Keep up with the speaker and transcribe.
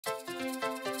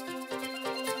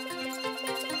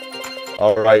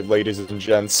Alright, ladies and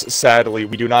gents, sadly,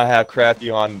 we do not have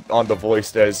Crafty on the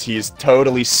voice as he's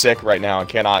totally sick right now and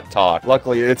cannot talk.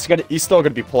 Luckily, he's still gonna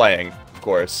be playing, of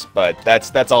course, but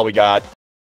that's all we got.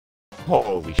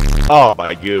 Holy shit. Oh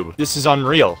my goob. This is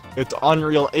unreal. It's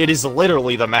unreal. It is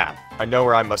literally the map. I know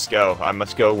where I must go. I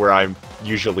must go where I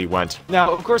usually went.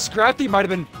 Now, of course, Crafty might have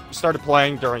been started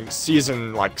playing during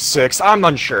season, like, 6. I'm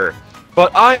unsure.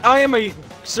 But I am a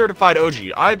certified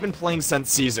OG. I've been playing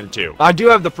since season 2. I do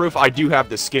have the proof. I do have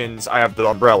the skins. I have the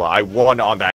umbrella. I won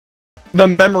on that. The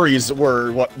memories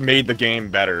were what made the game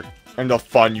better. And the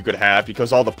fun you could have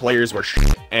because all the players were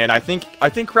shit. And I think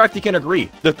Crafty can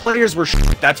agree. The players were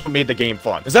shit. That's what made the game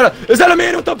fun. Is that a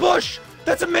man with the bush?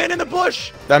 That's a man in the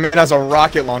bush. That man has a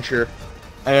rocket launcher.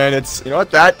 And it's, you know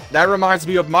what, that reminds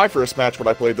me of my first match when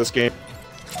I played this game.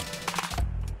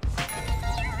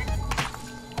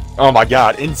 Oh my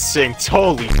god, in sync.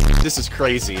 Holy, this is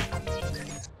crazy.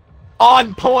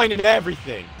 On point and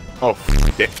everything. Oh,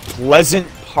 it. Pleasant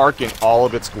Park in all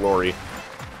of its glory.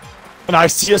 And I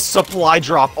see a supply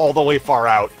drop all the way far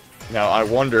out. Now, I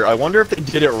wonder if they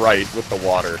did it right with the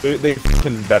water. They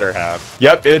can better have.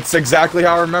 Yep, it's exactly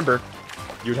how I remember.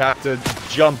 You'd have to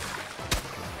jump.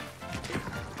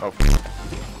 Oh.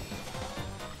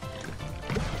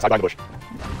 Side behind the bush.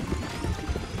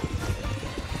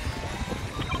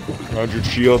 100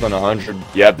 shield and 100.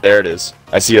 Yep, there it is.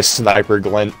 I see a sniper,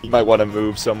 Glenn. You might want to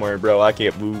move somewhere, bro. I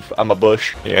can't move. I'm a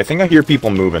bush. Yeah, I think I hear people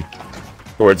moving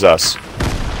towards us.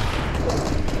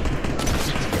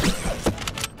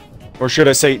 Or should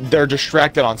I say, they're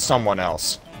distracted on someone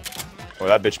else. Oh,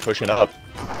 that bitch pushing up.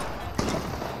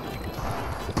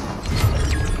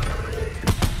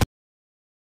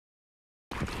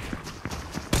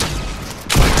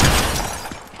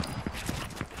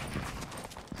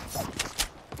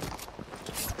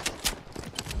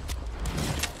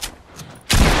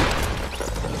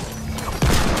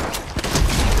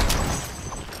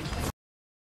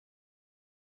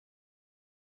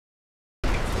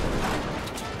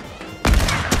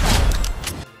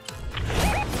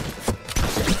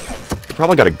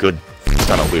 Probably got a good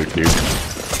ton of loot, dude.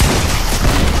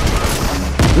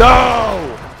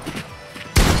 No!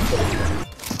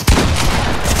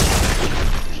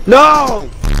 No!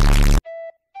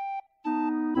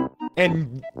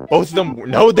 And both of them,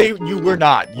 no, you were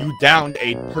not. You downed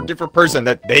a different person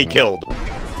that they killed.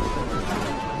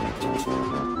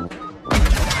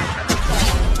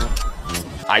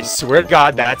 I swear to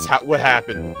God, that's what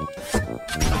happened.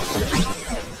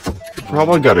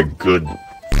 Probably got a good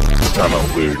ton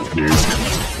of loot, dude.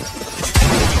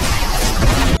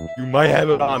 You might have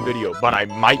it on video, but I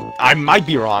might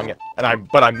be wrong, and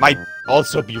but I might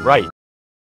also be right.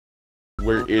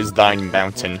 Where is thine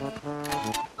mountain?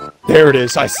 There it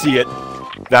is. I see it.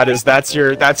 That's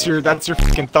your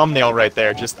fucking thumbnail right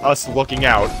there. Just us looking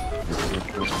out.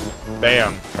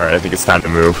 Bam. All right, I think it's time to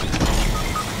move.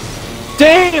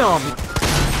 Damn!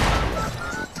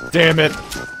 Damn it.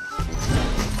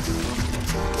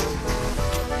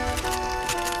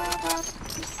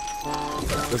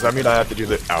 Does that mean I have to do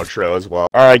the outro as well?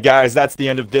 Alright guys, that's the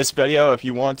end of this video. If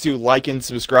you want to like and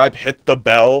subscribe, hit the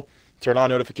bell, turn on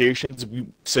notifications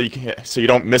so you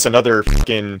don't miss another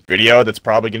fucking video that's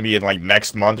probably gonna be in like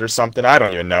next month or something. I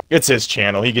don't even know. It's his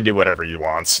channel. He can do whatever he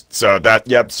wants. So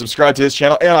yep, subscribe to his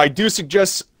channel. And I do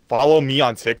suggest follow me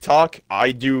on TikTok.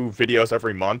 I do videos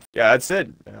every month. Yeah, that's it.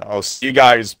 I'll see you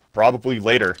guys probably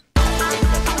later.